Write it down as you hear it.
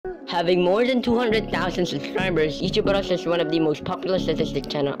Having more than 200,000 subscribers, YouTube Battles is one of the most popular statistic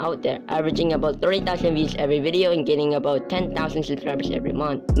channel out there, averaging about 30,000 views every video and gaining about 10,000 subscribers every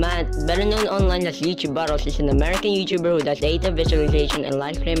month. Matt, better known online as YouTube Battles, is an American YouTuber who does data visualization and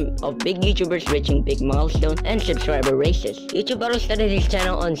live stream of big YouTubers reaching big milestones and subscriber races. YouTube Battles started his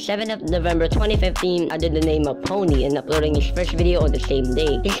channel on 7th of November 2015 under the name of Pwnyy and uploading his first video on the same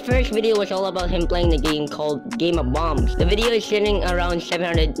day. His first video was all about him playing the game called Game of Bombs. The video is sitting around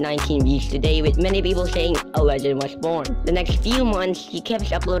 719 views today, with many people saying a legend was born. The next few months, he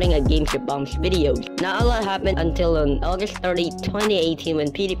kept uploading a Games of Bombs videos. Not a lot happened until on August 30, 2018 when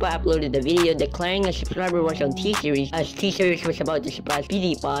PewDiePie uploaded a video declaring a subscriber was on T-Series, as T-Series was about to surpass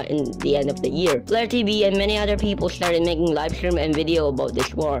PewDiePie in the end of the year. Flare TV and many other people started making live stream and video about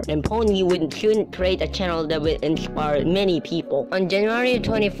this war, and Pwnyy would soon create a channel that would inspire many people. On January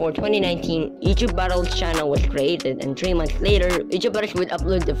 24, 2019, YouTube Battles channel was created, and 3 months later, YouTube Battles would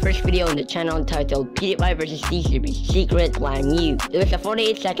upload the first video on the channel titled PewDiePie vs T-Series Secret Pwnyy. It was a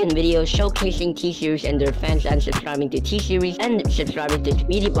 48-second video showcasing T-Series and their fans unsubscribing to T-Series and subscribing to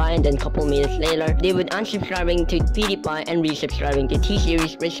PewDiePie, and then a couple minutes later, they would unsubscribing to PewDiePie and resubscribing to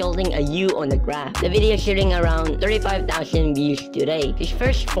T-Series, resulting a U on the graph. The video is sitting around 35,000 views today. His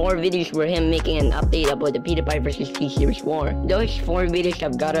first 4 videos were him making an update about the PewDiePie vs T-Series war. Those 4 videos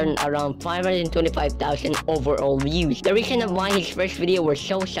have gotten around 525,000 overall views. The reason of why his first video were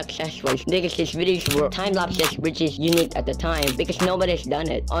so successful is because his videos were time lapses, which is unique at the time because nobody has done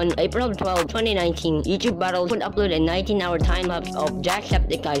it. On April 12, 2019, YouTube Battles would upload a 19-hour time lapse of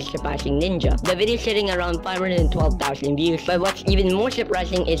Jacksepticeye surpassing Ninja. The video is sitting around 512,000 views, but what's even more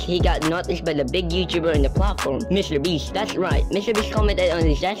surprising is he got noticed by the big YouTuber on the platform, MrBeast. That's right, MrBeast commented on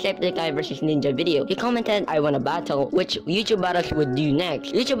his Jacksepticeye vs Ninja video. He commented, "I want a battle," which YouTube Battles would do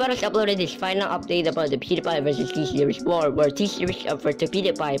next. YouTube Battles uploaded his final update about the PewDiePie vs T-Series war, where T-Series offered to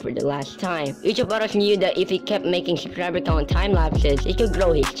PewDiePie for the last time. YouTube Battles knew that if he kept making subscriber count time lapses, he could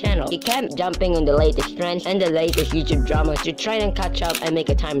grow his channel. He kept jumping on the latest trends and the latest YouTube drama to try and catch up and make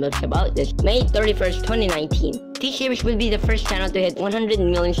a time lapse about this. May 31st, 2019. T-Series would be the first channel to hit 100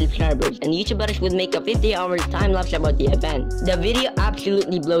 million subscribers, and YouTube Battles would make a 50-hour time-lapse about the event. The video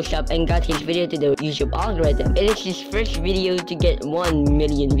absolutely blows up and got his video to the YouTube algorithm. It is his first video to get 1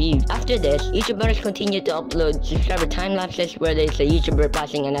 million views. After this, YouTube Battles continued to upload subscriber time-lapses where there is a YouTuber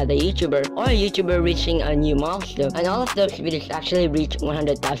passing another YouTuber or a YouTuber reaching a new milestone, and all of those videos actually reached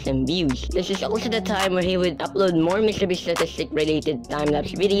 100,000 views. This is also the time where he would upload more MrBeast statistic-related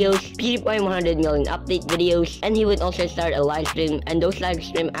time-lapse videos, PewDiePie 100 million update videos, and he would also start a live stream, and those live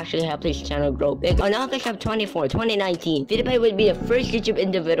streams actually helped his channel grow big. On August 24, 2019, PewDiePie would be the first YouTube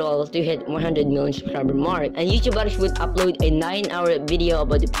individual to hit 100 million subscriber mark, and YouTube Battles would upload a 9-hour video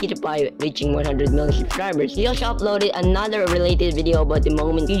about the PewDiePie reaching 100 million subscribers. He also uploaded another related video about the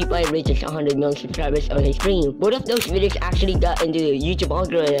moment PewDiePie reaches 100 million subscribers on his stream. Both of those videos actually got into the YouTube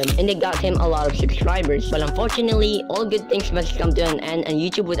algorithm, and they got him a lot of subscribers. But unfortunately, all good things must come to an end, and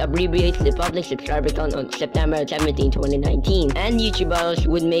YouTube would abbreviate the public subscriber count on September 17, 2019, and YouTube Battles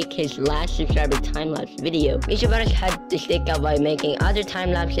would make his last subscriber time-lapse video. YouTube Battles had to stick out by making other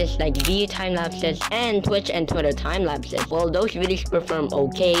time-lapses like View time-lapses and Twitch and Twitter time-lapses. While those videos perform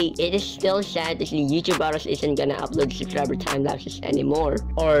okay, it is still sad to see YouTube Battles isn't gonna upload subscriber time-lapses anymore.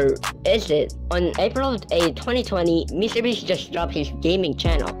 Or is it? On April 8, 2020, MrBeast just dropped his gaming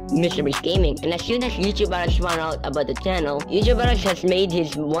channel, MrBeast Gaming, and as soon as YouTube Battles found out about the channel, YouTube Battles has made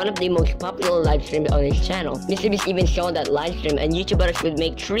his one of the most popular live streams on his channel. MrBeast even showed that live stream, and YouTube Battles would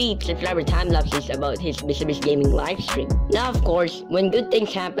make 3 subscriber time lapses about his MrBeast Gaming live stream. Now, of course, when good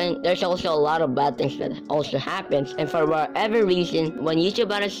things happen, there's also a lot of bad things that also happens, and for whatever reason, when YouTube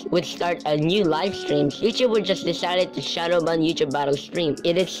Battles would start a new live streams, YouTube would just decided to shadow ban YouTube Battles stream.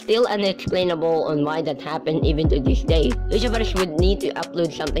 It is still unexplainable on why that happened even to this day. YouTube Battles would need to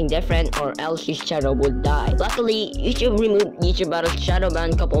upload something different or else his channel would die. Luckily, YouTube removed YouTube Battles shadow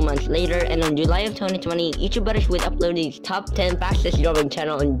ban a couple months later, and on July of 2020, YouTube Battles would upload his top 10 fastest growing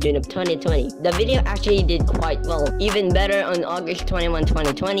channel on June of 2020. The video actually did quite well. Even better on August 21,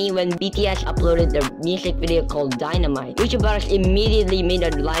 2020 when BTS uploaded their music video called Dynamite. YouTube Battles immediately made a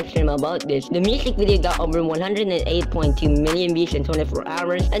live stream about this. The music video got over 108.2 million views in 24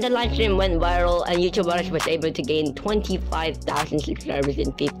 hours, and the live stream went viral, and YouTube Battles was able to gain 25,000 subscribers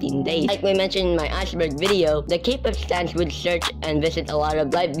in 15 days. Like we mentioned in my iceberg video, the K-pop stans would search and visit a lot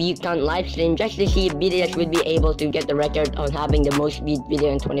of live view count live streams just to see BTS would be able to get the record on having the most viewed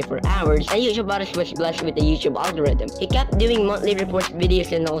video in 24 hours, and YouTube Brothers was blessed with the YouTube algorithm. He kept doing monthly reports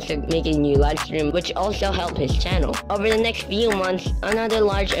videos and also making new live stream, which also helped his channel. Over the next few months, another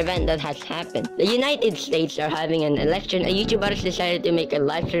large event that has happened. The United States are having an election, and YouTube Brothers decided to make a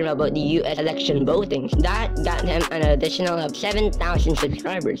live stream about the US election voting. That got him an additional of 7,000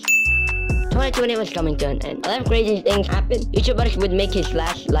 subscribers. 2020 was coming to an end. A lot of crazy things happened. YouTube Brothers would make his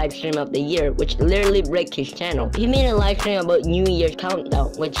last live stream of the year, which literally broke his channel. He made a live stream about New Year's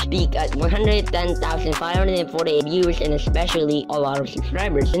countdown, which peaked at 110,548 views and especially a lot of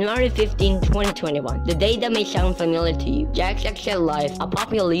subscribers. January 15, 2021, the day that may sound familiar to you, JacksXL Live, a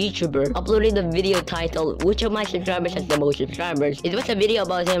popular YouTuber, uploaded a video titled "Which of my subscribers has the most subscribers?" It was a video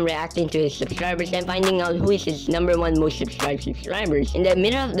about him reacting to his subscribers and finding out who is his #1 most subscribed subscribers. In the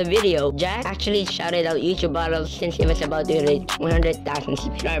middle of the video, Jack actually shouted out YouTube Battles since he was about to reach 100,000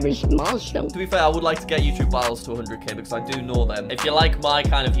 subscribers milestone. To be fair, I would like to get YouTube Battles to 100k because I do know them. If you like my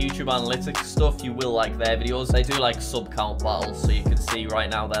kind of YouTube analytics stuff, you will like their videos. They do like sub-count battles, so you can see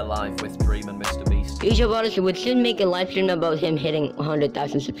right now they're live with Dream and Mr. Beast. YouTube Battles would soon make a live stream about him hitting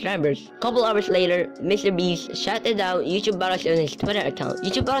 100,000 subscribers. A couple hours later, Mr. Beast shouted out YouTube Battles on his Twitter account.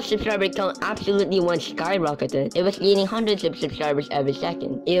 YouTube Battles subscriber count absolutely once skyrocketed. It was gaining hundreds of subscribers every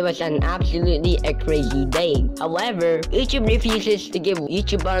second. It was an absolutely a crazy day. However, YouTube refuses to give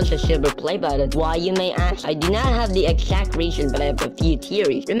YouTube Battles a silver play button. Why, you may ask? I do not have the exact reason, but I have a few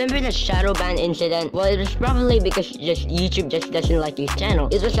theories. Remember the shadow ban incident? Well, it was probably because YouTube just doesn't like his channel.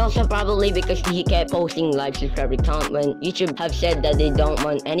 It was also probably because he kept posting live subscriber count when YouTube have said that they don't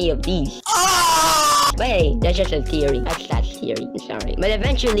want any of these. But hey, that's just a theory. That's theory. I'm sorry. But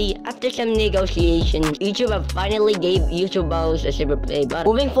eventually, after some negotiations, YouTube have finally gave YouTube Battles a silver play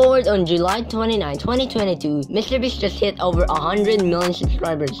button. Moving forward, on July 29, 2022, Mr. Beast just hit over 100 million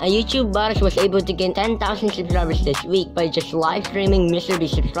subscribers, and YouTube Battles was able to gain 10,000 subscribers this week by just live streaming Mr.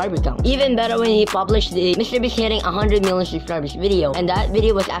 Beast's subscriber count. Even better when he published the Mr. Beast hitting 100 million subscribers video, and that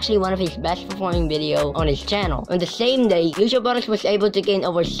video was actually one of his best performing video on his channel. On the same day, YouTube Battles was able to gain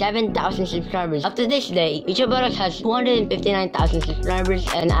over 7,000 subscribers. Up to this day, YouTube Battles has 259,000 subscribers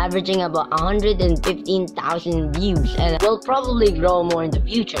and averaging about 115,000 views, and will probably grow more in the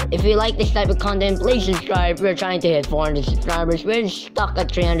future. If you like this type of content, please subscribe. We're trying to hit 400 subscribers. We're stuck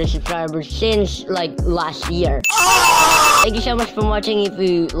at 300 subscribers since like last year. Thank you so much for watching. If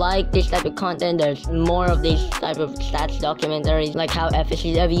you like this type of content, there's more of these type of stats documentaries, like how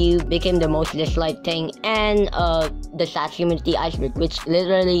FSCW became the most disliked thing, and the stats community iceberg, which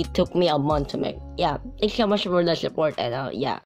literally took me a month to make. Yeah, thanks so much for the support, and yeah.